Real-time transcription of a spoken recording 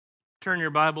Turn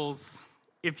your Bibles,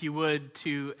 if you would,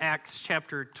 to Acts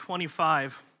chapter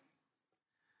 25.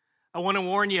 I want to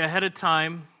warn you ahead of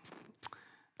time,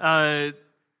 we're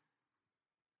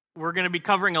going to be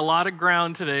covering a lot of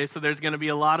ground today, so there's going to be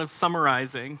a lot of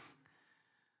summarizing.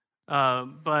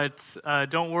 But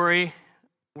don't worry,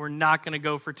 we're not going to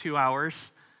go for 2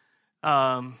 hours,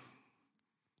 because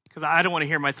I don't want to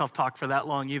hear myself talk for that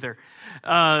long either.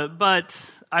 But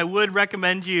I would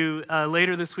recommend you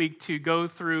later this week to go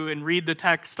through and read the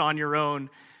text on your own,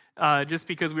 just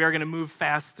because we are going to move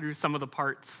fast through some of the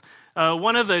parts.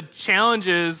 One of the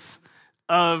challenges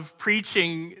of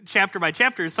preaching chapter by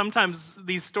chapter is sometimes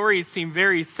these stories seem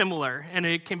very similar, and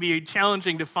it can be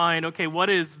challenging to find, okay,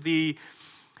 what's the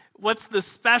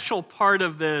special part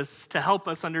of this to help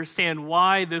us understand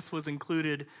why this was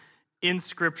included in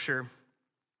Scripture.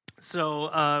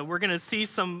 So we're going to see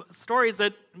some stories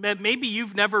that maybe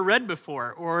you've never read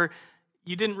before, or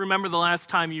you didn't remember the last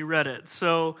time you read it.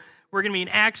 So we're going to be in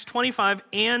Acts 25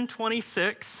 and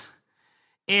 26.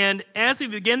 And as we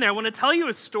begin there, I want to tell you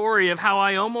a story of how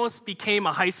I almost became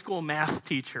a high school math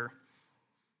teacher.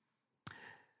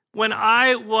 When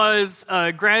I was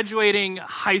graduating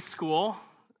high school,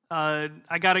 I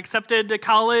got accepted to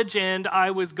college, and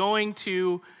I was going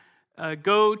to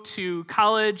go to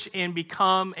college and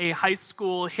become a high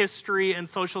school history and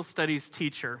social studies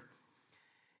teacher.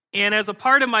 And as a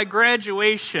part of my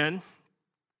graduation,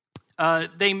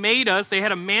 they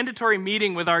had a mandatory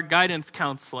meeting with our guidance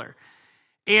counselor.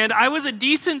 And I was a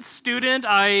decent student.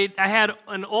 I had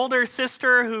an older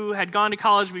sister who had gone to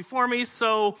college before me,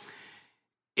 so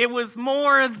it was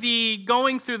more the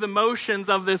going through the motions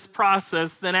of this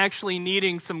process than actually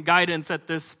needing some guidance at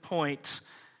this point.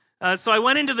 So I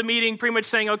went into the meeting pretty much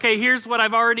saying, okay, here's what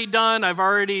I've already done. I've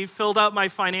already filled out my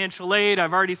financial aid.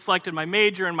 I've already selected my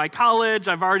major in my college.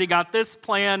 I've already got this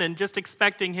plan, and just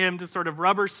expecting him to sort of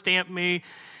rubber stamp me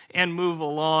and move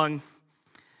along.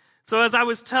 So as I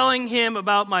was telling him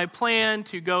about my plan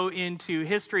to go into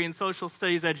history and social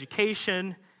studies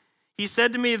education, he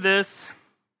said to me this: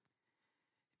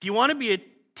 if you want to be a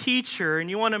teacher and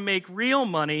you want to make real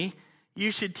money, you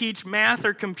should teach math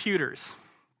or computers.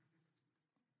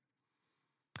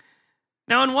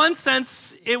 Now, in one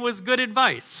sense, it was good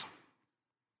advice.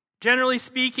 Generally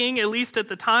speaking, at least at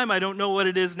the time, I don't know what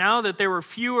it is now, that there were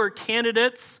fewer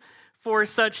candidates for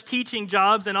such teaching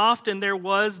jobs, and often there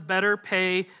was better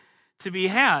pay to be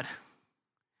had.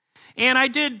 And I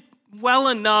did well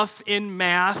enough in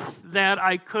math that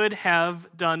I could have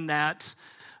done that.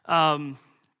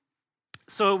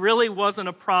 So it really wasn't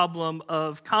a problem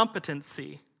of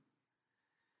competency.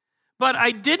 But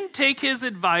I didn't take his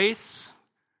advice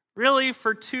really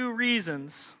for two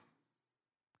reasons.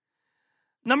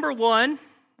 Number one,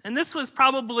 and this was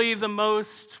probably the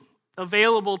most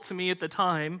available to me at the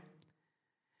time,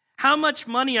 how much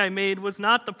money I made was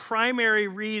not the primary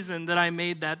reason that I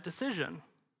made that decision.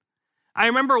 I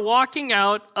remember walking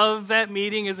out of that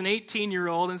meeting as an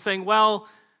 18-year-old and saying, well,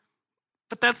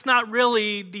 but that's not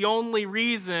really the only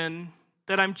reason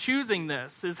that I'm choosing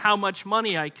this, is how much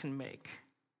money I can make.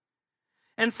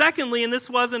 And secondly, and this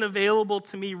wasn't available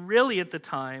to me really at the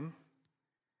time,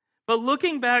 but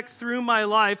looking back through my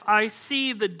life, I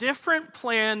see the different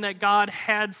plan that God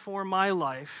had for my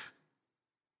life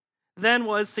than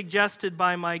was suggested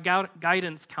by my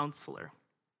guidance counselor.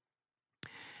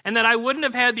 And that I wouldn't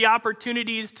have had the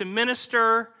opportunities to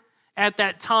minister at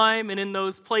that time and in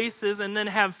those places, and then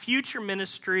have future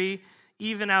ministry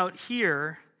even out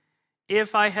here,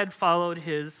 if I had followed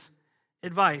his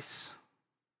advice.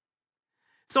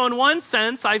 So in one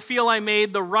sense, I feel I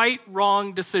made the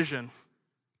wrong decision.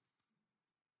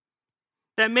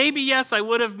 That maybe, yes, I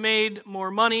would have made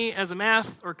more money as a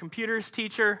math or computers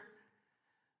teacher,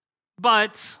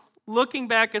 but looking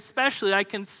back especially, I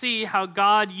can see how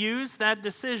God used that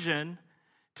decision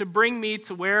to bring me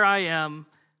to where I am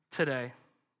today.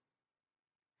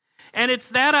 And it's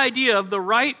that idea of the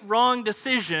wrong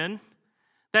decision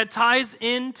that ties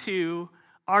into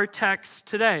our text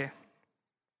today.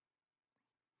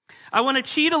 I want to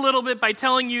cheat a little bit by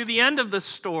telling you the end of the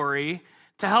story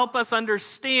to help us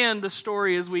understand the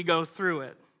story as we go through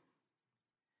it.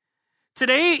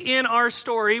 Today in our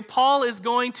story, Paul is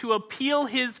going to appeal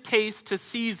his case to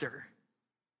Caesar.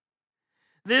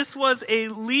 This was a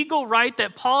legal right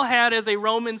that Paul had as a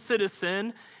Roman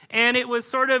citizen, and it was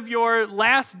sort of your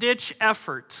last-ditch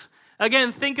effort.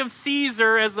 Again, think of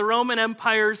Caesar as the Roman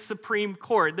Empire's Supreme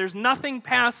Court. There's nothing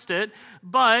past it,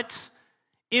 but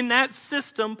in that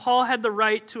system, Paul had the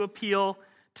right to appeal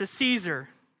to Caesar.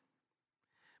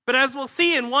 But as we'll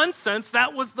see, in one sense,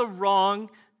 that was the wrong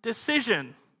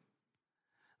decision.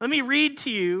 Let me read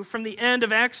to you from the end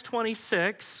of Acts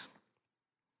 26,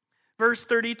 Verse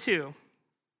 32.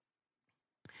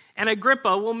 And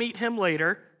Agrippa, we'll meet him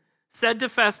later, said to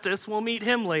Festus, we'll meet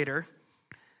him later,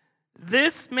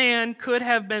 this man could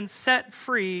have been set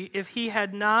free if he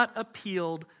had not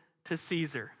appealed to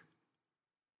Caesar.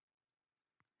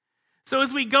 So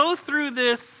as we go through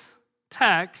this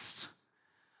text,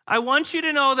 I want you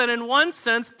to know that in one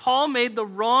sense, Paul made the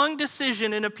wrong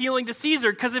decision in appealing to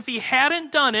Caesar, because if he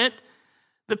hadn't done it,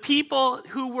 the people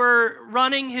who were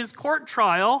running his court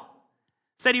trial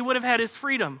said he would have had his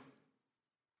freedom.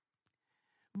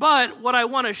 But what I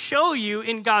want to show you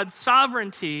in God's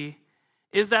sovereignty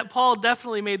is that Paul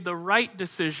definitely made the right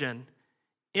decision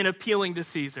in appealing to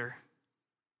Caesar.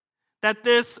 That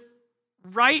this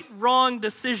right-wrong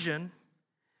decision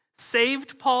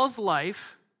saved Paul's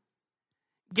life,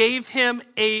 gave him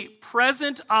a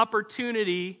present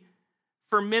opportunity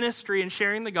for ministry and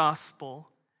sharing the gospel,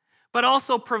 but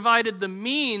also provided the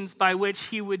means by which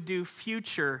he would do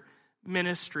future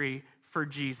ministry for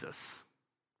Jesus.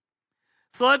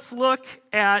 So let's look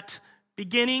at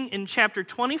beginning in chapter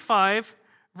 25,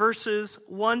 verses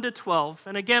 1 to 12.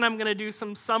 And again, I'm going to do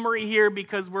some summary here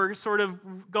because we're sort of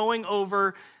going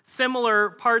over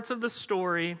similar parts of the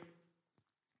story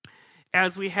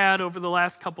as we had over the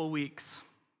last couple weeks.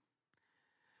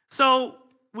 So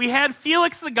we had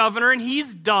Felix the governor, and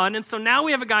he's done. And so now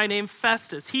we have a guy named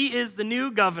Festus. He is the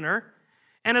new governor.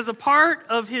 And as a part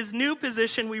of his new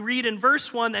position, we read in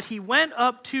verse 1 that he went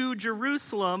up to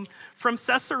Jerusalem from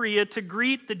Caesarea to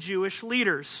greet the Jewish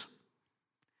leaders.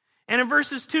 And in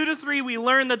verses 2 to 3, we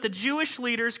learn that the Jewish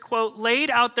leaders, quote, laid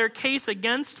out their case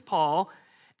against Paul,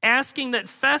 asking that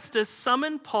Festus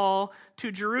summon Paul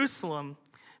to Jerusalem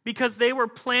because they were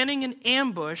planning an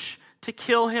ambush to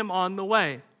kill him on the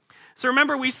way. So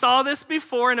remember, we saw this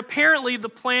before, and apparently the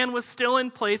plan was still in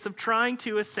place of trying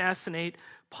to assassinate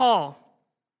Paul.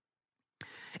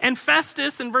 And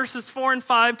Festus, in verses 4 and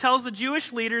 5, tells the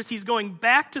Jewish leaders he's going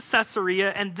back to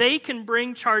Caesarea, and they can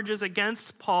bring charges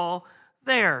against Paul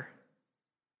there.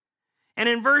 And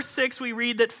in verse 6, we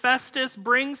read that Festus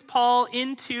brings Paul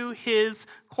into his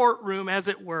courtroom, as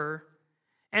it were,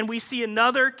 and we see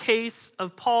another case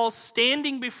of Paul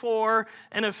standing before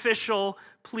an official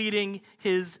pleading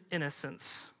his innocence.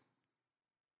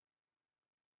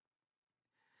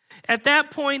 At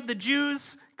that point, the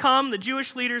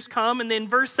Jewish leaders come, and then in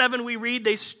verse 7 we read,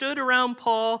 they stood around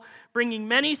Paul, bringing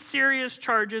many serious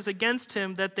charges against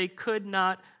him that they could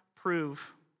not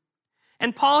prove.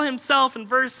 And Paul himself, in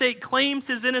verse 8, claims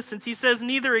his innocence. He says,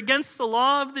 neither against the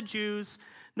law of the Jews,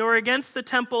 nor against the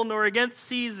temple, nor against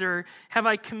Caesar have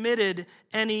I committed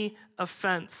any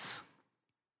offense.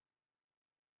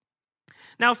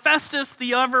 Now Festus,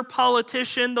 the other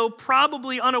politician, though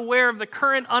probably unaware of the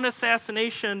current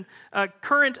assassination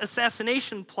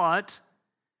plot,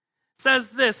 says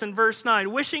this in verse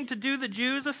 9, wishing to do the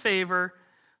Jews a favor,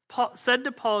 Paul said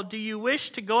to Paul, do you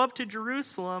wish to go up to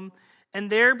Jerusalem and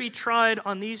there be tried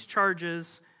on these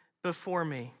charges before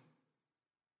me?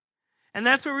 And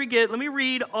that's where we get, let me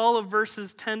read all of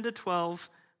verses 10 to 12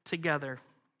 together.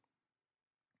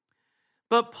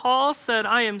 But Paul said,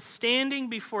 I am standing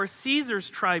before Caesar's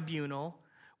tribunal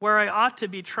where I ought to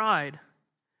be tried.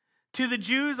 To the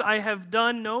Jews I have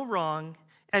done no wrong,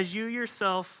 as you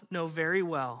yourself know very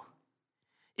well.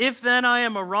 If then I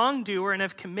am a wrongdoer and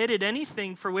have committed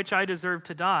anything for which I deserve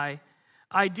to die,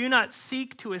 I do not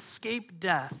seek to escape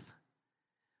death.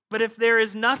 But if there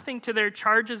is nothing to their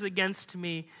charges against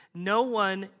me, no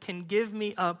one can give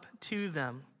me up to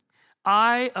them.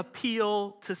 I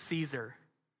appeal to Caesar.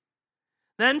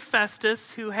 Then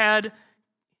Festus,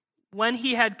 when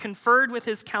he had conferred with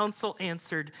his council,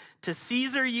 answered, to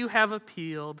Caesar you have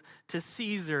appealed, to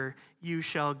Caesar you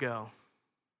shall go.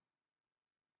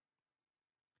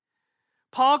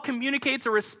 Paul communicates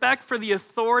a respect for the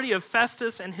authority of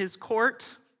Festus and his court,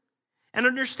 and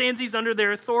understands he's under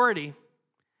their authority.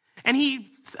 And he,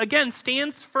 again,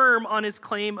 stands firm on his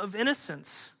claim of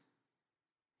innocence.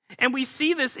 And we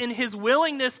see this in his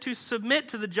willingness to submit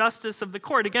to the justice of the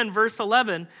court. Again, verse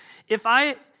 11, if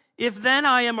then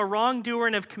I am a wrongdoer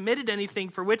and have committed anything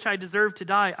for which I deserve to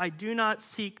die, I do not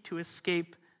seek to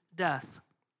escape death.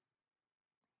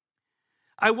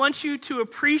 I want you to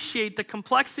appreciate the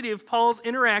complexity of Paul's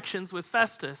interactions with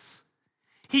Festus.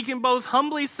 He can both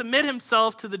humbly submit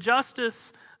himself to the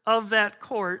justice of that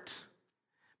court,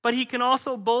 but he can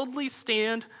also boldly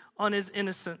stand on his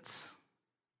innocence.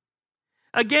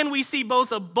 Again, we see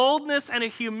both a boldness and a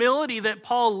humility that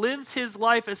Paul lives his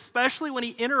life, especially when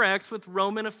he interacts with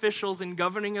Roman officials and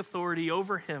governing authority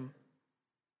over him.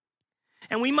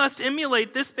 And we must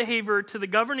emulate this behavior to the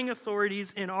governing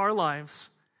authorities in our lives.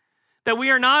 that we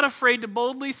are not afraid to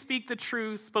boldly speak the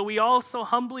truth, but we also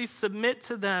humbly submit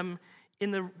to them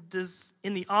in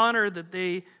the honor that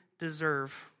they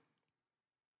deserve.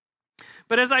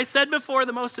 But as I said before,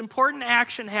 the most important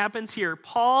action happens here.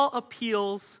 Paul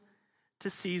appeals to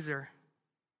Caesar.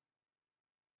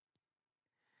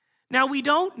 Now, we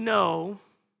don't know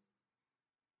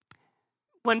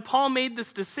when Paul made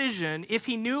this decision if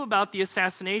he knew about the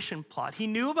assassination plot. He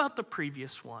knew about the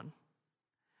previous one.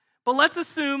 But let's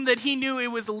assume that he knew it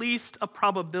was at least a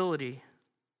probability.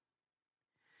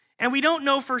 And we don't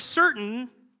know for certain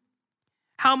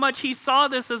how much he saw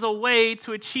this as a way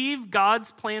to achieve God's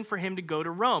plan for him to go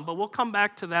to Rome. But we'll come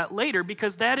back to that later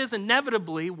because that is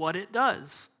inevitably what it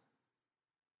does.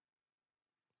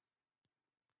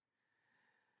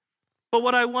 But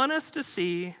what I want us to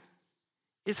see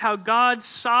is how God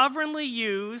sovereignly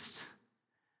used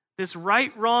this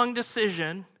right-wrong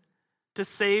decision to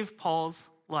save Paul's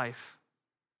life.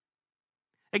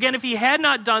 Again, if he had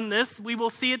not done this, we will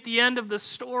see at the end of the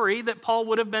story that Paul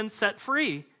would have been set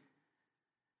free.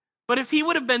 But if he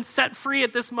would have been set free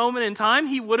at this moment in time,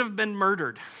 he would have been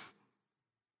murdered.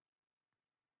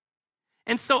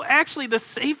 And so actually the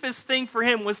safest thing for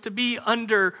him was to be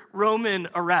under Roman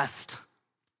arrest.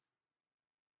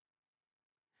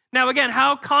 Now again,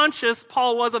 how conscious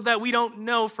Paul was of that, we don't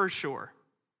know for sure.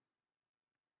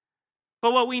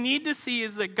 But what we need to see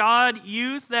is that God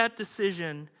used that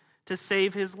decision to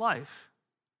save his life.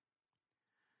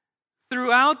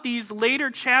 Throughout these later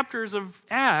chapters of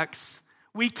Acts,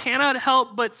 we cannot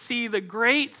help but see the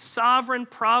great sovereign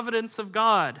providence of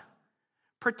God,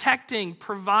 protecting,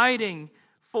 providing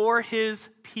for his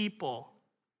people.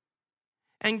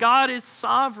 And God is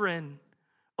sovereign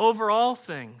over all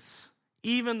things,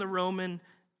 even the Roman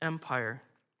Empire.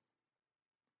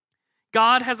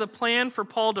 God has a plan for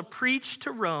Paul to preach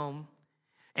to Rome,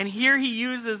 and here he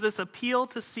uses this appeal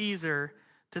to Caesar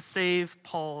to save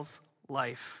Paul's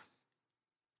life.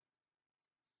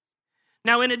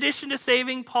 Now, in addition to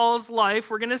saving Paul's life,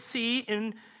 we're going to see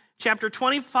in chapter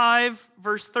 25,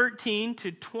 verse 13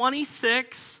 to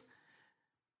 26,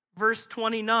 verse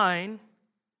 29,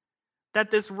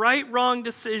 that this right-wrong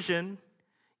decision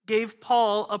gave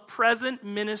Paul a present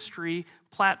ministry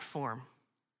platform.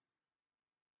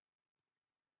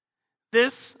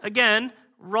 This, again,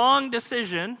 wrong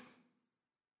decision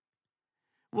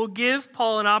will give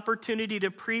Paul an opportunity to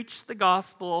preach the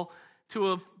gospel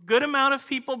to a good amount of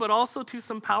people, but also to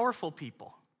some powerful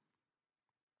people.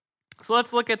 So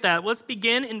let's look at that. Let's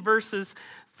begin in verses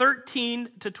 13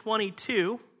 to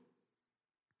 22.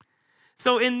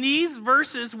 So in these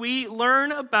verses, we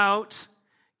learn about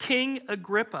King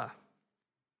Agrippa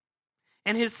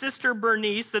and his sister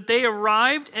Bernice, that they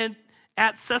arrived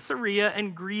at Caesarea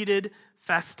and greeted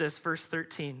Festus, verse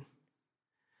 13.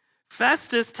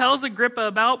 Festus tells Agrippa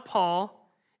about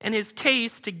Paul and his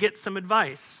case to get some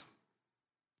advice.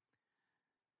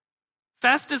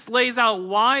 Festus lays out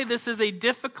why this is a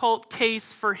difficult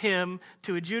case for him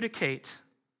to adjudicate.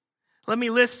 Let me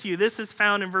list you. This is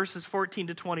found in verses 14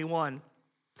 to 21.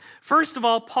 First of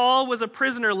all, Paul was a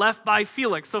prisoner left by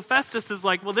Felix. So Festus is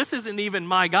like, well, this isn't even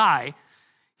my guy.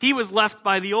 He was left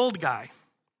by the old guy.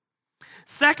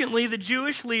 Secondly, the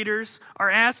Jewish leaders are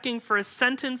asking for a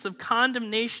sentence of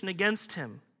condemnation against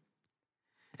him.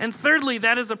 And thirdly,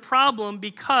 that is a problem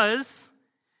because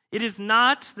it is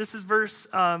not, this is verse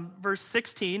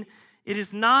 16, it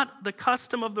is not the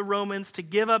custom of the Romans to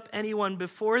give up anyone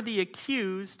before the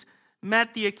accused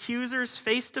met the accusers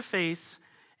face to face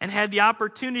and had the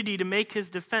opportunity to make his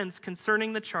defense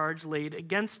concerning the charge laid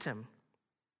against him.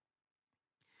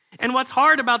 And what's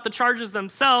hard about the charges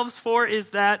themselves is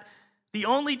that the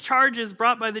only charges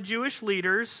brought by the Jewish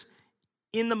leaders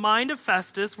in the mind of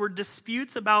Festus were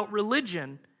disputes about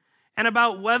religion and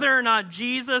about whether or not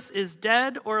Jesus is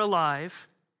dead or alive.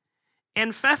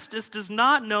 And Festus does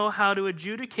not know how to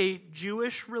adjudicate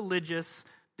Jewish religious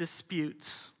disputes.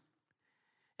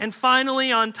 And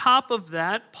finally, on top of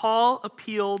that, Paul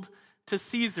appealed to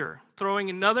Caesar, throwing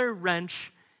another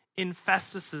wrench in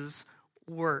Festus's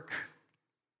work.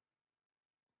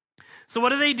 So what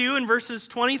do? In verses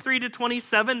 23 to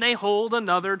 27, they hold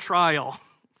another trial.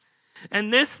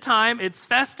 And this time, it's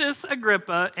Festus,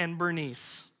 Agrippa, and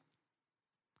Bernice.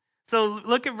 So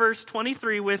look at verse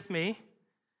 23 with me.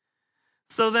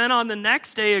 So then on the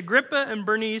next day, Agrippa and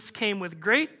Bernice came with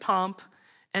great pomp,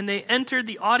 and they entered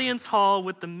the audience hall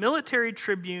with the military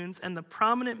tribunes and the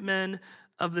prominent men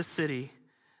of the city.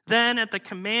 Then at the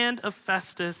command of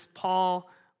Festus, Paul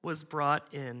was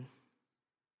brought in.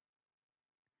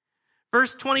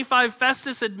 Verse 25,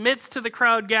 Festus admits to the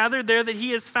crowd gathered there that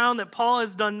he has found that Paul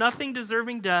has done nothing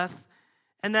deserving death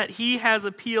and that he has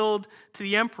appealed to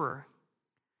the emperor.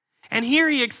 And here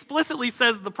he explicitly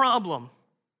says the problem.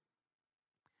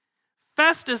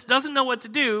 Festus doesn't know what to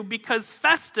do because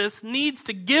Festus needs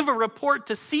to give a report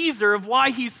to Caesar of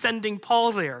why he's sending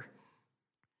Paul there.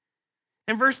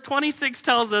 And verse 26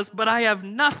 tells us, "But I have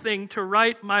nothing to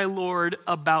write my Lord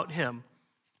about him."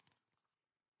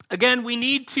 Again, we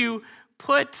need to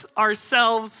put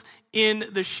ourselves in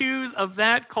the shoes of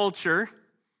that culture.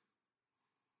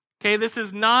 Okay, this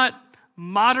is not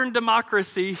modern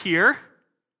democracy here.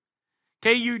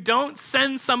 Okay, you don't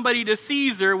send somebody to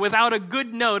Caesar without a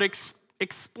good note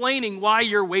explaining why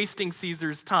you're wasting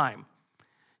Caesar's time.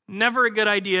 Never a good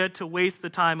idea to waste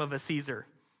the time of a Caesar.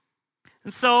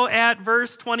 And so at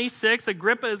verse 26,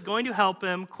 Agrippa is going to help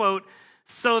him, quote,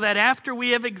 "so that after we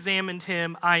have examined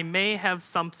him, I may have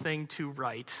something to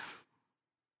write."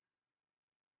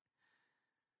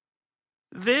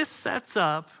 This sets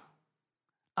up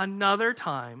another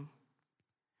time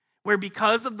where,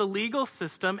 because of the legal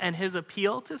system and his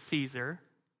appeal to Caesar,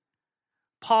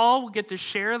 Paul will get to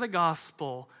share the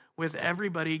gospel with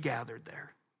everybody gathered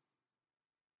there.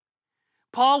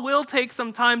 Paul will take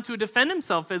some time to defend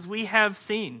himself, as we have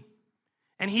seen,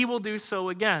 and he will do so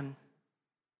again.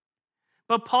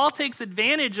 But Paul takes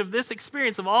advantage of this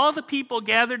experience of all the people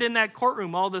gathered in that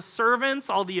courtroom, all the servants,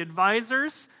 all the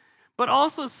advisors, but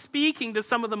also speaking to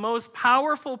some of the most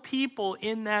powerful people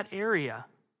in that area.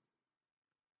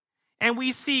 And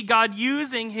we see God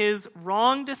using his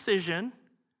wrong decision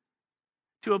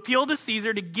to appeal to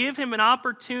Caesar to give him an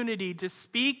opportunity to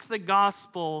speak the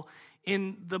gospel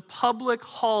in the public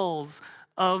halls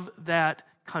of that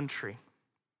country.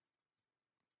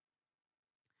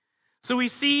 So we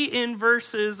see in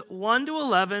verses 1 to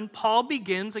 11, Paul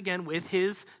begins again with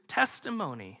his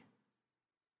testimony.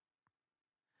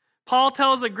 Paul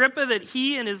tells Agrippa that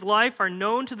he and his life are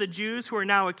known to the Jews who are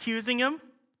now accusing him.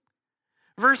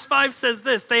 Verse 5 says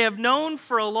this, "They have known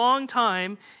for a long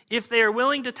time, if they are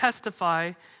willing to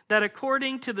testify, that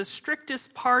according to the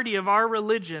strictest party of our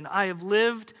religion, I have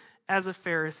lived as a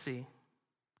Pharisee."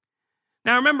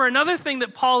 Now remember, another thing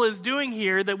that Paul is doing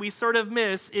here that we sort of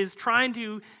miss is trying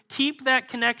to keep that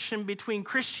connection between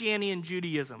Christianity and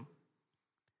Judaism.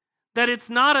 That it's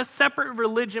not a separate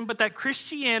religion, but that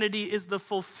Christianity is the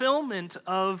fulfillment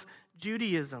of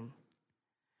Judaism.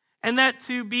 And that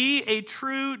to be a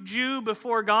true Jew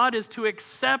before God is to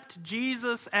accept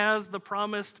Jesus as the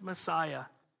promised Messiah.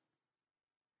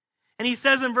 And he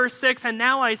says in verse 6, "And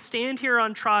now I stand here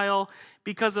on trial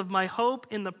because of my hope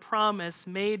in the promise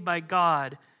made by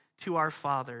God to our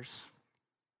fathers."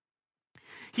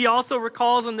 He also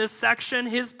recalls in this section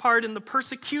his part in the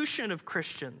persecution of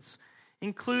Christians,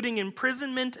 including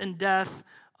imprisonment and death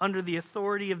under the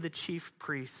authority of the chief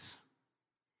priests.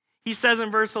 He says in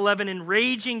verse 11, "In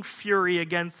raging fury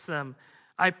against them,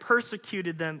 I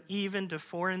persecuted them even to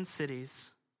foreign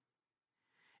cities."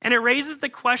 And it raises the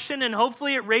question, and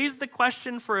hopefully it raised the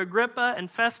question for Agrippa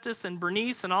and Festus and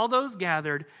Bernice and all those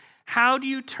gathered, how do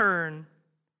you turn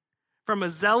from a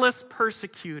zealous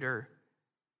persecutor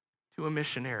to a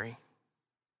missionary?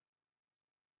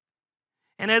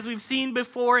 And as we've seen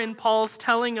before in Paul's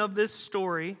telling of this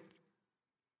story,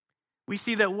 we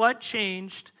see that what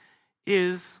changed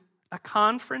is a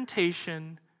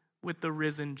confrontation with the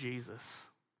risen Jesus.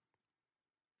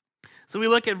 So we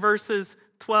look at verses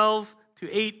 12 to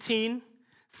 18.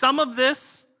 Some of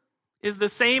this is the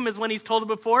same as when he's told it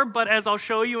before, but as I'll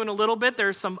show you in a little bit, there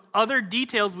are some other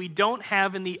details we don't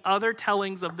have in the other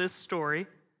tellings of this story.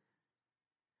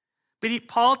 But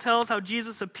Paul tells how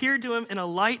Jesus appeared to him in a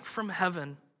light from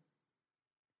heaven.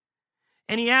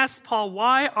 And he asks Paul,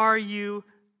 "Why are you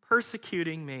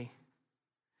persecuting me?"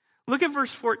 Look at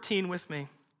verse 14 with me.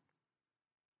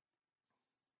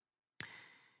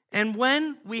 "And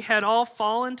when we had all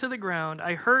fallen to the ground,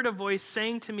 I heard a voice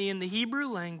saying to me in the Hebrew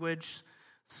language,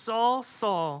 'Saul,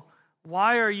 Saul,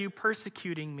 why are you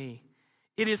persecuting me?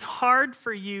 It is hard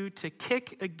for you to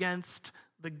kick against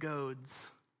the goads.'"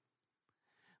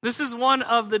 This is one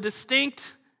of the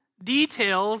distinct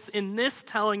details in this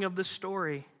telling of the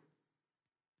story.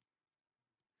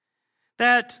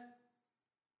 That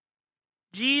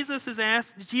Jesus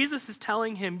is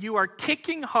telling him, you are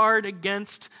kicking hard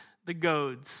against the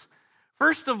goads.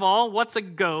 First of all, what's a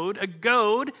goad? A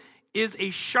goad is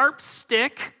a sharp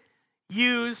stick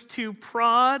used to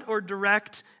prod or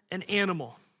direct an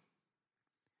animal.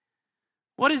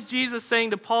 What is Jesus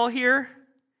saying to Paul here?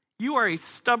 You are a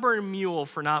stubborn mule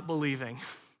for not believing.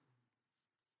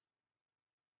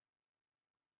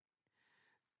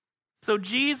 So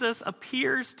Jesus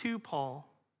appears to Paul,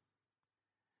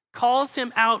 calls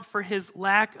him out for his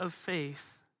lack of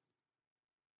faith.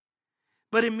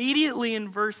 But immediately in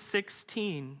verse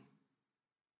 16,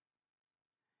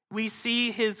 we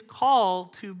see his call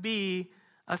to be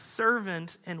a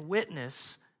servant and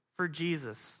witness for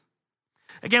Jesus.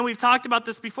 Again, we've talked about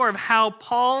this before, of how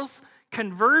Paul's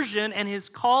conversion and his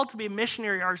call to be a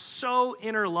missionary are so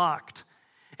interlocked.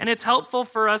 And it's helpful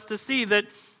for us to see that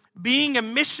being a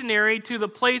missionary to the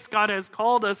place God has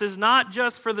called us is not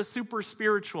just for the super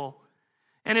spiritual,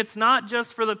 and it's not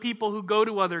just for the people who go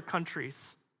to other countries.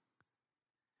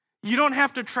 You don't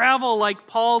have to travel like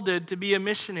Paul did to be a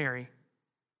missionary.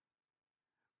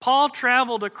 Paul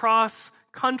traveled across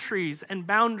countries and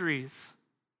boundaries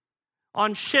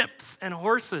on ships and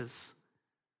horses.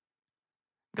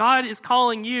 God is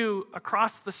calling you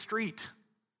across the street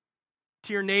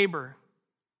to your neighbor,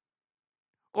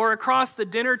 or across the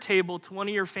dinner table to one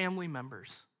of your family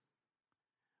members.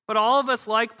 But all of us,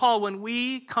 like Paul, when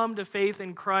we come to faith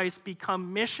in Christ,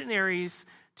 become missionaries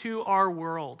to our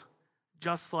world,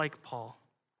 just like Paul.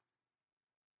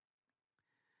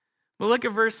 We'll look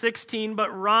at verse 16. But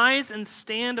rise and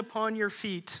stand upon your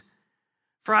feet,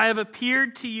 for I have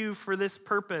appeared to you for this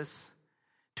purpose,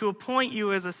 to appoint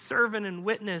you as a servant and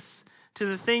witness to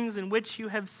the things in which you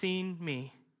have seen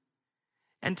me,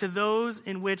 and to those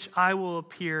in which I will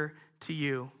appear to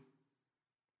you.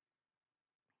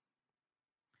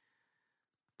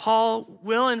 Paul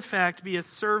will, in fact, be a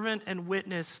servant and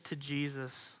witness to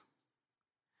Jesus.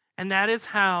 And that is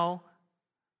how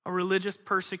a religious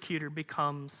persecutor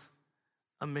becomes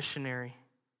a missionary.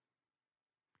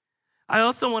 I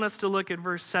also want us to look at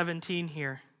verse 17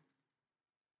 here.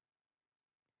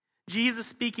 Jesus,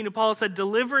 speaking to Paul, said,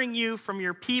 delivering you from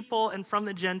your people and from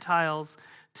the Gentiles,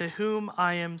 to whom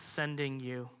I am sending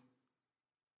you.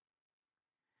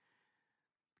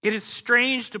 It is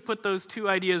strange to put those two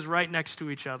ideas right next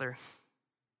to each other.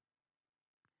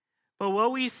 But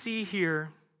what we see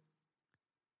here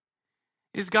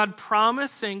is God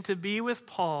promising to be with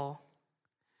Paul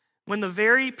when the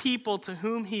very people to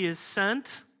whom he is sent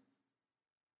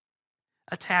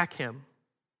attack him.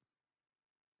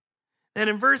 And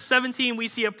in verse 17, we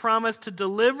see a promise to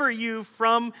deliver you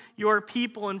from your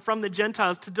people and from the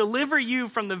Gentiles, to deliver you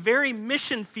from the very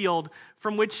mission field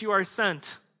from which you are sent.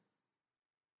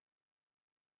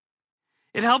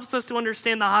 It helps us to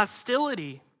understand the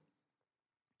hostility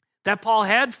that Paul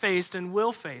had faced and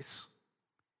will face.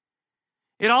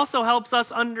 It also helps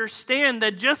us understand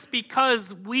that just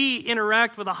because we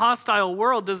interact with a hostile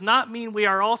world does not mean we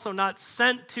are also not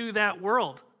sent to that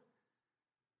world.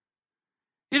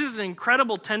 It is an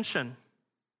incredible tension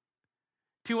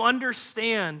to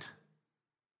understand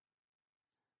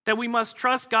that we must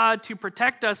trust God to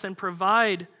protect us and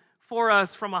provide for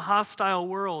us from a hostile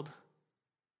world,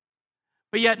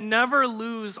 but yet never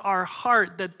lose our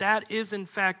heart that that is in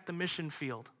fact the mission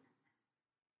field.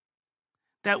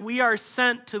 That we are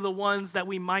sent to the ones that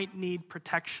we might need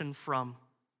protection from.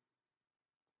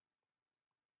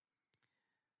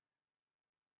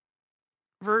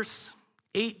 Verse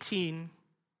 18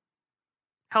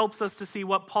 helps us to see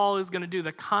what Paul is going to do,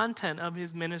 the content of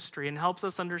his ministry, and helps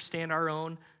us understand our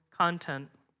own content.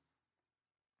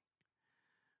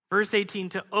 Verse 18,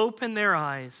 to open their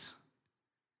eyes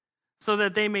so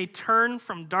that they may turn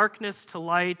from darkness to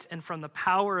light and from the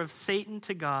power of Satan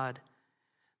to God,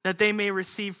 that they may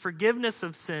receive forgiveness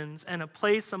of sins and a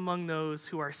place among those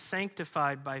who are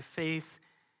sanctified by faith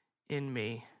in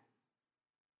me.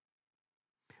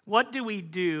 What do we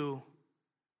do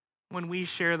when we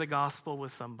share the gospel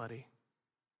with somebody?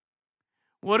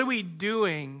 What are we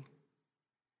doing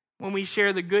when we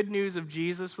share the good news of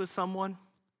Jesus with someone?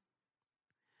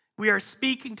 We are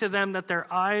speaking to them that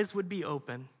their eyes would be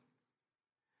open,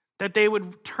 that they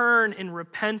would turn in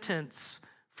repentance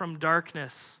from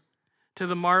darkness to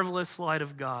the marvelous light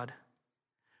of God,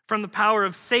 from the power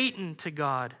of Satan to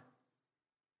God,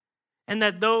 and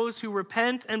that those who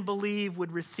repent and believe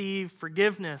would receive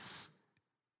forgiveness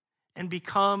and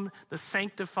become the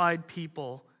sanctified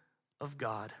people of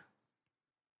God.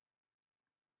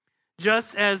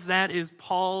 Just as that is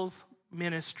Paul's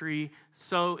ministry,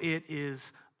 so it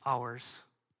is ours.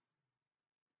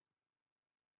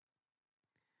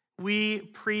 We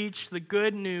preach the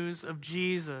good news of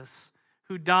Jesus,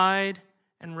 who died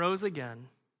and rose again,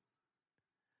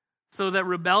 so that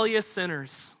rebellious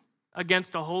sinners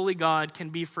against a holy God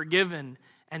can be forgiven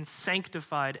and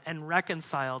sanctified and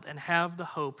reconciled and have the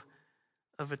hope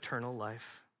of eternal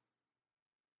life.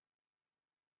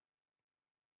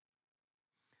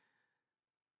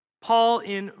 Paul,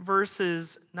 in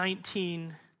verses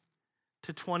 19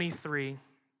 to 23,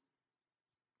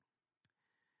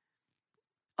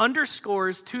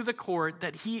 underscores to the court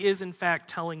that he is in fact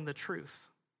telling the truth.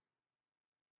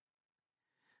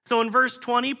 So in verse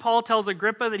 20, Paul tells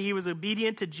Agrippa that he was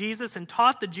obedient to Jesus and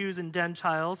taught the Jews and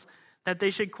Gentiles that they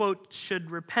should, quote, should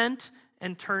repent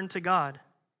and turn to God.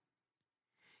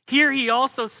 Here he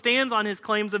also stands on his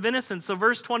claims of innocence. So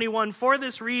verse 21, for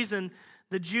this reason,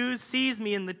 the Jews seized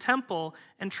me in the temple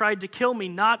and tried to kill me,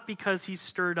 not because he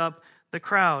stirred up the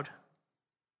crowd.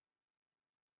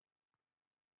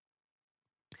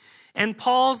 And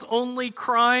Paul's only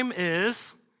crime is,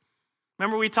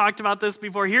 remember we talked about this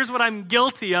before, here's what I'm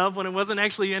guilty of when it wasn't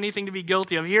actually anything to be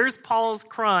guilty of. Here's Paul's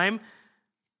crime,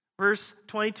 verse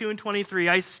 22 and 23.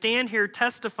 I stand here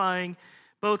testifying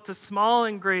both to small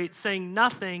and great, saying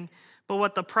nothing but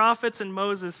what the prophets and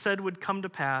Moses said would come to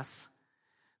pass,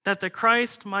 that the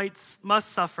Christ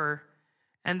must suffer,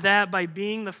 and that by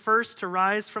being the first to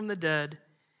rise from the dead,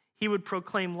 he would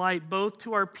proclaim light both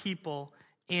to our people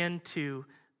and to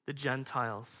the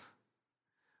Gentiles.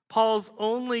 Paul's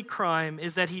only crime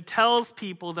is that he tells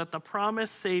people that the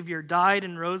promised Savior died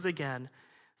and rose again,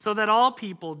 so that all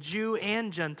people, Jew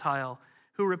and Gentile,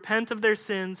 who repent of their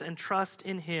sins and trust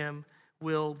in him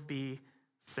will be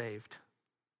saved.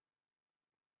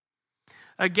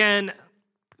 Again,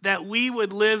 that we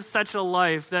would live such a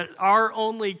life that our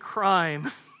only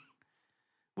crime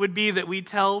would be that we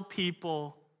tell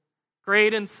people,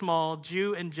 great and small,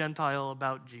 Jew and Gentile,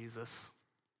 about Jesus.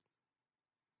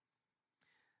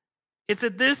 It's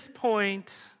at this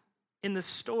point in the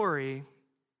story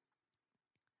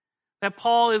that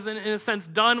Paul is, in a sense,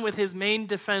 done with his main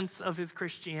defense of his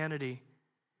Christianity.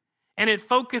 And it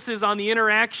focuses on the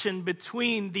interaction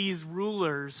between these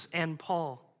rulers and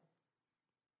Paul.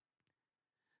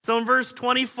 So in verse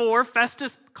 24,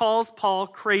 Festus calls Paul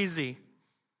crazy.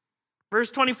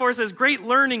 Verse 24 says, great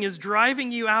learning is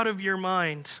driving you out of your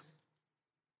mind.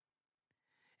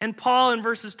 And Paul in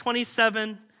verses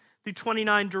 27 through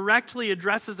 29 directly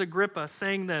addresses Agrippa,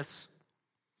 saying this,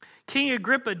 King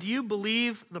Agrippa, do you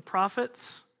believe the prophets?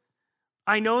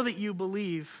 I know that you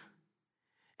believe.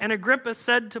 And Agrippa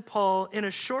said to Paul, in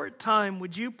a short time,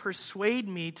 would you persuade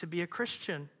me to be a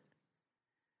Christian?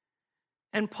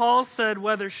 And Paul said,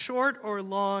 whether short or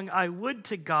long, I would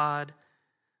to God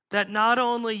that not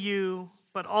only you,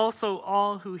 but also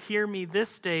all who hear me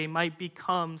this day might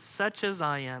become such as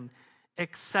I am,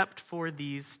 except for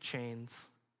these chains.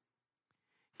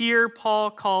 Here,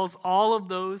 Paul calls all of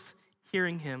those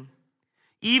hearing him,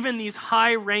 even these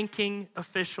high-ranking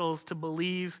officials, to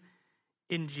believe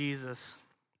in Jesus.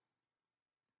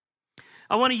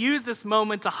 I want to use this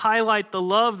moment to highlight the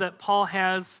love that Paul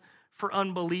has for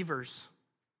unbelievers.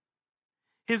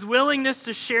 His willingness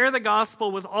to share the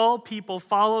gospel with all people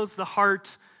follows the heart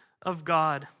of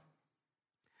God.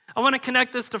 I want to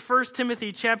connect this to 1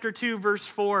 Timothy chapter 2, verse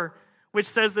 4, which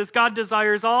says this, God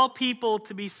desires all people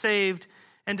to be saved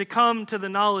and to come to the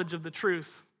knowledge of the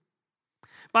truth.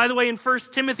 By the way, in 1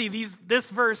 Timothy, this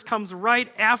verse comes right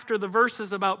after the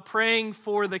verses about praying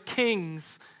for the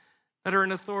kings that are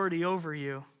in authority over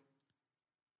you.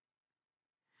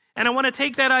 And I want to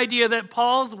take that idea that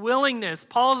Paul's willingness,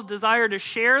 Paul's desire to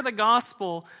share the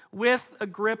gospel with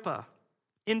Agrippa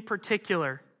in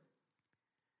particular.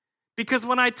 Because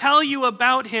when I tell you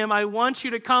about him, I want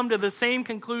you to come to the same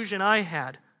conclusion I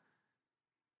had.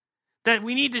 That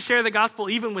we need to share the gospel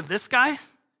even with this guy.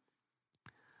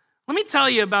 Let me tell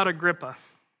you about Agrippa.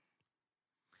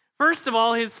 First of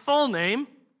all, his full name,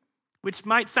 which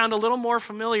might sound a little more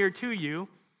familiar to you,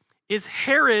 is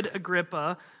Herod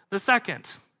Agrippa II.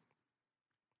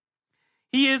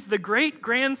 He is the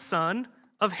great-grandson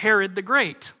of Herod the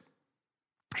Great.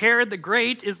 Herod the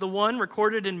Great is the one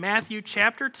recorded in Matthew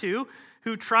chapter 2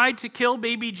 who tried to kill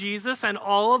baby Jesus and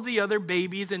all of the other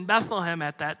babies in Bethlehem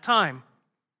at that time.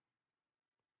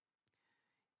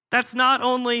 That's not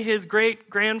only his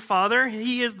great-grandfather,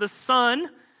 he is the son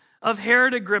of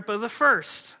Herod Agrippa I.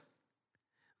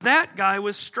 That guy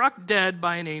was struck dead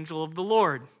by an angel of the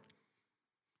Lord.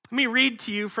 Let me read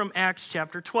to you from Acts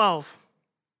chapter 12.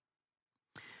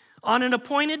 On an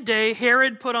appointed day,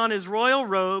 Herod put on his royal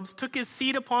robes, took his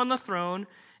seat upon the throne,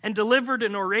 and delivered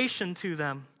an oration to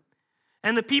them.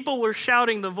 And the people were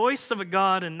shouting, the voice of a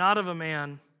God and not of a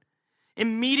man.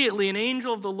 Immediately an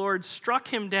angel of the Lord struck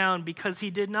him down because he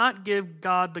did not give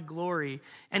God the glory,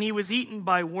 and he was eaten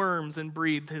by worms and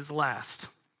breathed his last.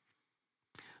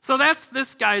 So that's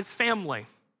this guy's family.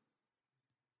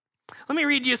 Let me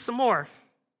read you some more.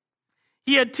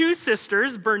 He had two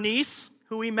sisters, Bernice,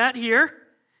 who we met here,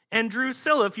 and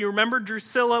Drusilla. If you remember,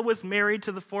 Drusilla was married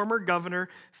to the former governor,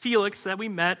 Felix, that we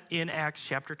met in Acts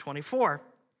chapter 24.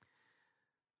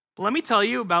 But let me tell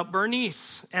you about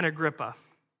Bernice and Agrippa.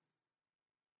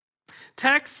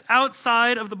 Texts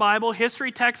outside of the Bible,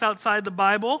 history texts outside the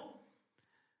Bible,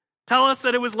 tell us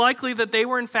that it was likely that they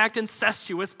were in fact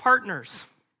incestuous partners,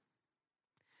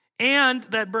 and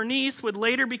that Bernice would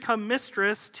later become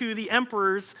mistress to the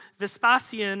emperors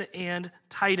Vespasian and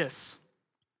Titus.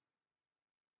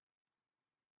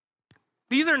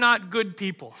 These are not good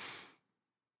people.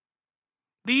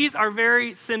 These are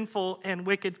very sinful and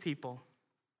wicked people.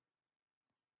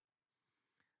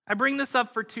 I bring this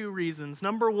up for two reasons.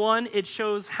 Number one, it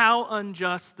shows how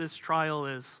unjust this trial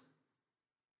is.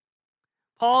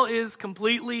 Paul is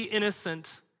completely innocent,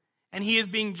 and he is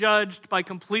being judged by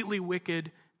completely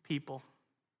wicked people.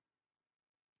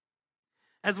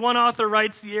 As one author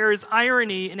writes, there is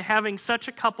irony in having such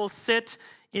a couple sit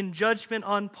in judgment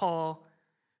on Paul,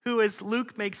 who, as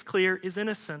Luke makes clear, is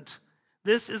innocent.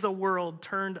 This is a world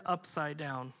turned upside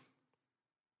down.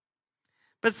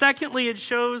 But secondly, it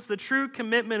shows the true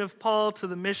commitment of Paul to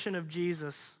the mission of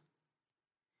Jesus.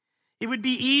 It would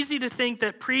be easy to think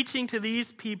that preaching to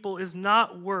these people is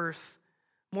not worth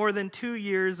more than 2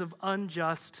 years of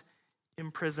unjust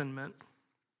imprisonment.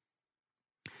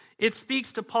 It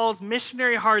speaks to Paul's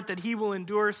missionary heart that he will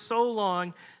endure so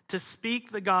long to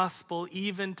speak the gospel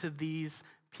even to these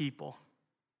people.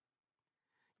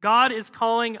 God is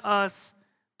calling us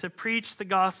to preach the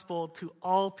gospel to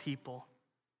all people.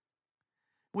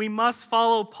 We must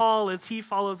follow Paul as he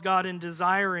follows God in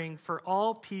desiring for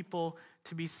all people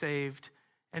to be saved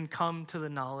and come to the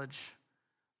knowledge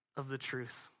of the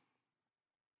truth.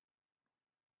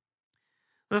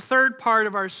 The third part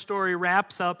of our story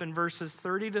wraps up in verses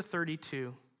 30 to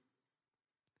 32.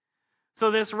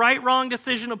 So this right-wrong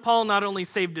decision of Paul not only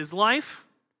saved his life,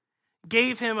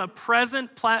 gave him a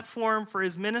present platform for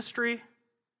his ministry,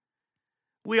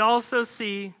 we also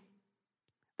see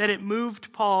that it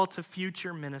moved Paul to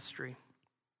future ministry.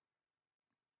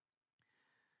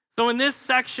 So in this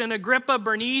section, Agrippa,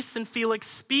 Bernice, and Felix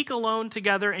speak alone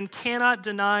together and cannot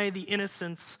deny the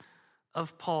innocence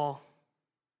of Paul.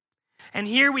 And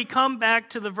here we come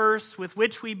back to the verse with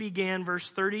which we began,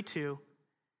 verse 32.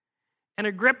 And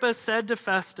Agrippa said to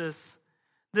Festus,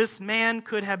 "This man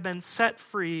could have been set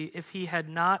free if he had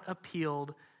not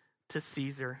appealed to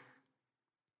Caesar."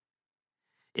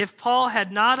 If Paul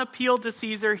had not appealed to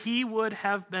Caesar, he would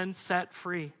have been set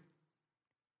free.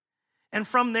 And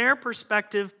from their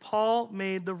perspective, Paul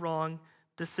made the wrong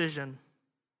decision.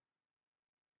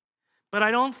 But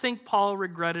I don't think Paul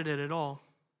regretted it at all.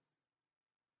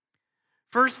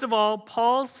 First of all,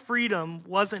 Paul's freedom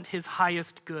wasn't his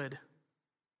highest good.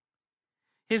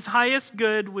 His highest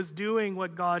good was doing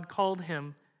what God called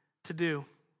him to do.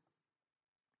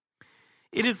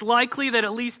 It is likely that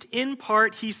at least in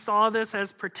part he saw this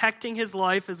as protecting his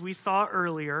life, as we saw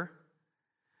earlier,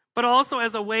 but also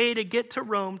as a way to get to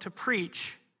Rome to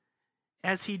preach,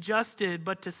 as he just did,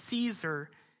 but to Caesar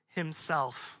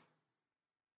himself.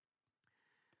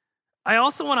 I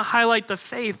also want to highlight the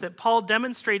faith that Paul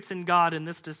demonstrates in God in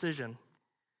this decision.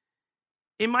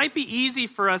 It might be easy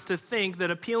for us to think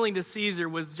that appealing to Caesar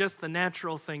was just the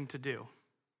natural thing to do,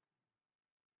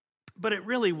 but it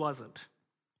really wasn't.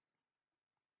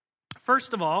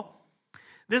 First of all,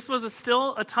 this was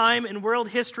still a time in world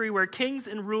history where kings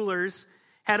and rulers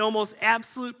had almost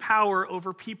absolute power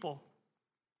over people.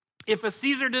 If a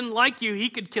Caesar didn't like you, he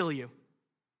could kill you.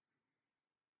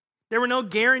 There were no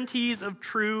guarantees of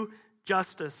true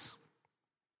justice.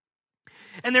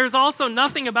 And there's also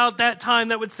nothing about that time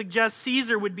that would suggest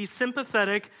Caesar would be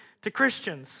sympathetic to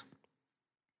Christians.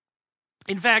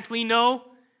 In fact, we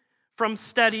know from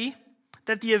study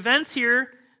that the events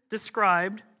here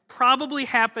described probably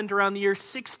happened around the year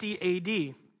 60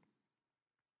 AD,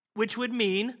 which would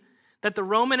mean that the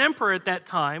Roman emperor at that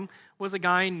time was a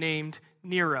guy named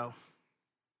Nero.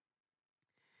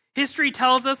 History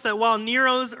tells us that while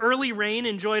Nero's early reign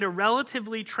enjoyed a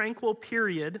relatively tranquil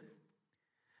period,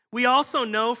 we also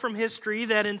know from history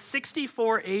that in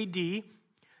 64 AD,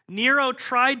 Nero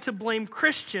tried to blame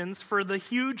Christians for the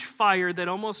huge fire that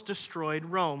almost destroyed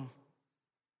Rome.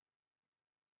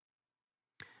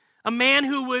 A man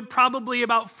who would probably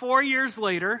about 4 years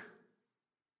later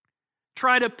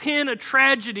try to pin a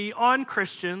tragedy on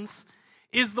Christians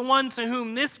is the one to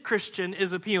whom this Christian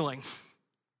is appealing.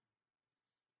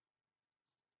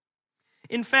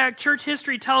 In fact, church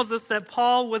history tells us that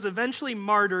Paul was eventually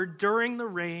martyred during the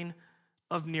reign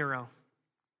of Nero.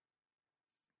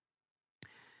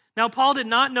 Now, Paul did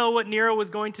not know what Nero was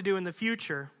going to do in the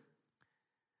future,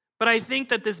 but I think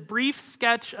that this brief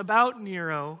sketch about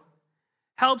Nero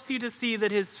helps you to see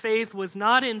that his faith was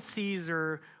not in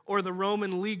Caesar or the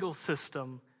Roman legal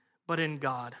system, but in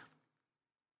God.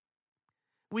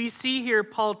 We see here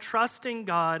Paul trusting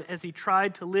God as he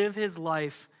tried to live his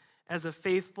life as a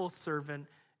faithful servant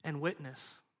and witness.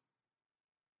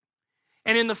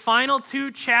 And in the final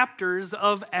 2 chapters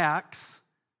of Acts,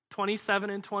 27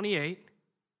 and 28,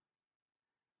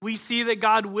 we see that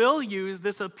God will use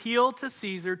this appeal to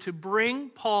Caesar to bring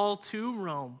Paul to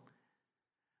Rome,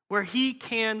 where he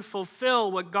can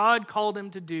fulfill what God called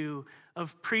him to do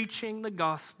of preaching the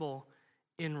gospel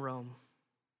in Rome.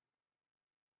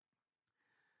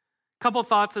 A couple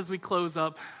thoughts as we close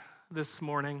up this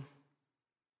morning.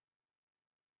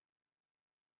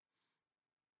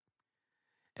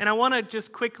 And I want to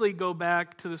just quickly go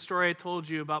back to the story I told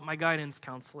you about my guidance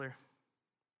counselor.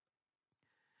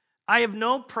 I have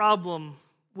no problem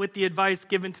with the advice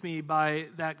given to me by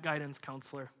that guidance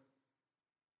counselor.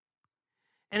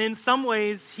 And in some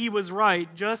ways, he was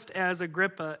right, just as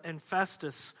Agrippa and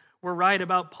Festus were right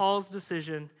about Paul's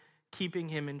decision keeping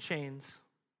him in chains.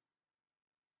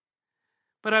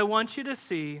 But I want you to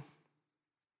see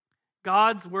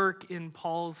God's work in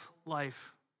Paul's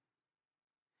life,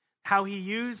 how he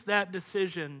used that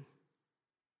decision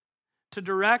to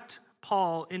direct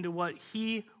Paul into what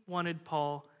he wanted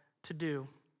Paul to do.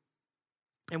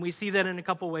 And we see that in a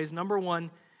couple ways. Number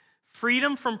one,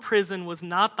 freedom from prison was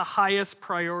not the highest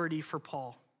priority for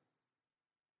Paul.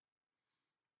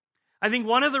 I think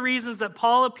one of the reasons that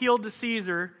Paul appealed to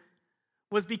Caesar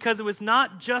was because it was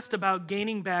not just about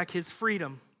gaining back his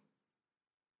freedom.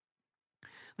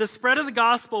 The spread of the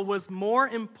gospel was more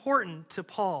important to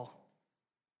Paul.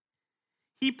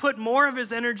 He put more of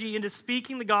his energy into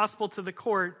speaking the gospel to the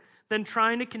court than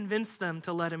trying to convince them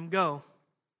to let him go.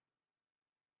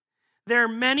 There are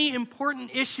many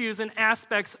important issues and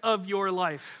aspects of your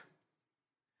life,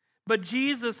 but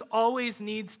Jesus always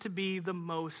needs to be the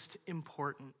most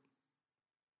important.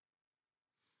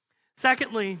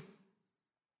 Secondly,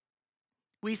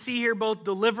 we see here both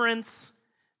deliverance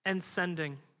and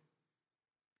sending.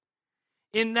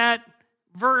 In that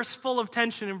verse full of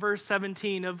tension in verse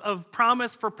 17 of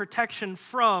promise for protection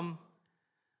from,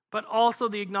 but also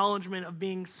the acknowledgement of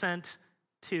being sent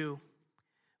to.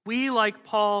 We, like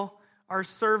Paul, are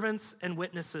servants and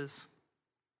witnesses.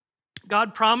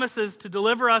 God promises to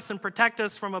deliver us and protect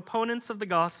us from opponents of the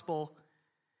gospel,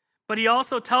 but he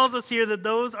also tells us here that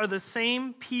those are the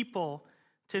same people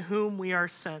to whom we are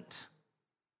sent.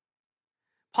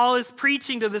 Paul is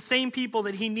preaching to the same people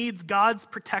that he needs God's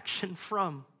protection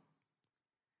from.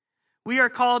 We are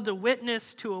called to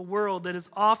witness to a world that is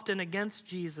often against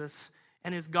Jesus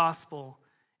and his gospel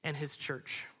and his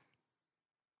church.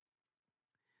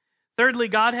 Thirdly,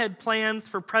 God had plans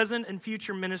for present and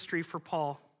future ministry for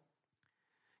Paul.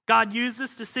 God used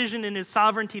this decision in his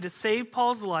sovereignty to save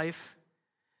Paul's life,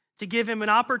 to give him an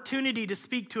opportunity to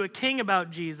speak to a king about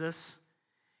Jesus,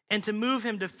 and to move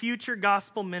him to future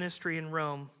gospel ministry in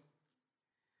Rome.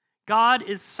 God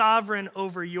is sovereign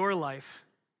over your life.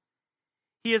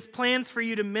 He has plans for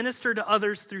you to minister to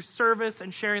others through service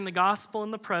and sharing the gospel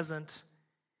in the present.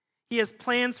 He has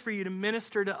plans for you to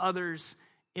minister to others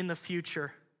in the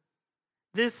future.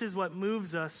 This is what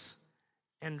moves us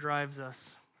and drives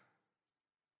us.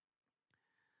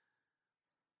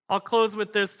 I'll close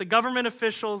with this. The government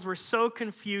officials were so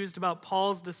confused about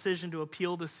Paul's decision to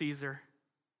appeal to Caesar.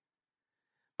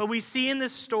 But we see in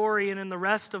this story and in the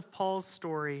rest of Paul's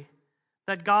story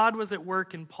that God was at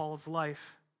work in Paul's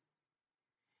life.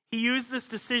 He used this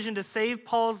decision to save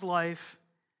Paul's life,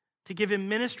 to give him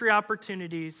ministry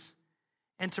opportunities,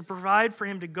 and to provide for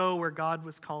him to go where God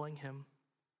was calling him.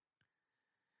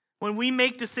 When we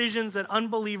make decisions that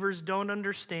unbelievers don't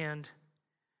understand,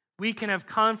 we can have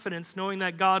confidence knowing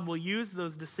that God will use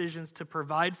those decisions to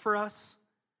provide for us,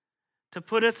 to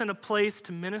put us in a place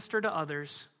to minister to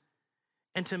others,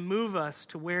 and to move us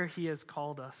to where he has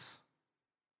called us.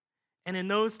 And in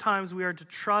those times, we are to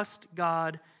trust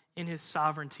God in his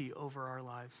sovereignty over our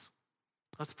lives.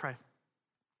 Let's pray.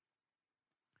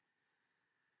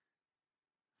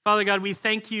 Father God, we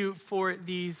thank you for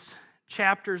these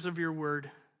chapters of your word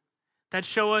that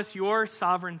show us your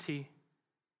sovereignty,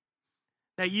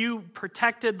 that you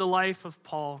protected the life of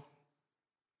Paul,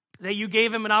 that you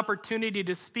gave him an opportunity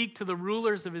to speak to the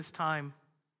rulers of his time,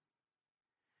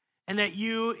 and that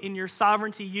you, in your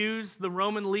sovereignty, used the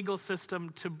Roman legal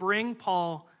system to bring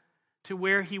Paul to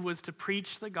where he was to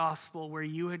preach the gospel where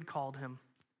you had called him.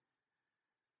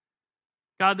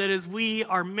 God, that as we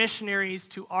are missionaries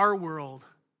to our world,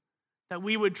 that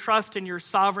we would trust in your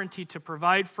sovereignty to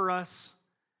provide for us,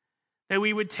 that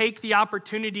we would take the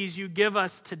opportunities you give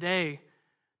us today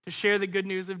to share the good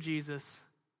news of Jesus,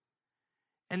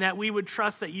 and that we would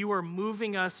trust that you are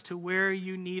moving us to where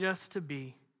you need us to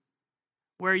be,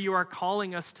 where you are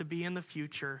calling us to be in the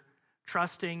future,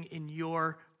 trusting in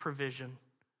your provision.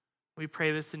 We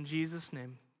pray this in Jesus'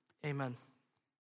 name. Amen.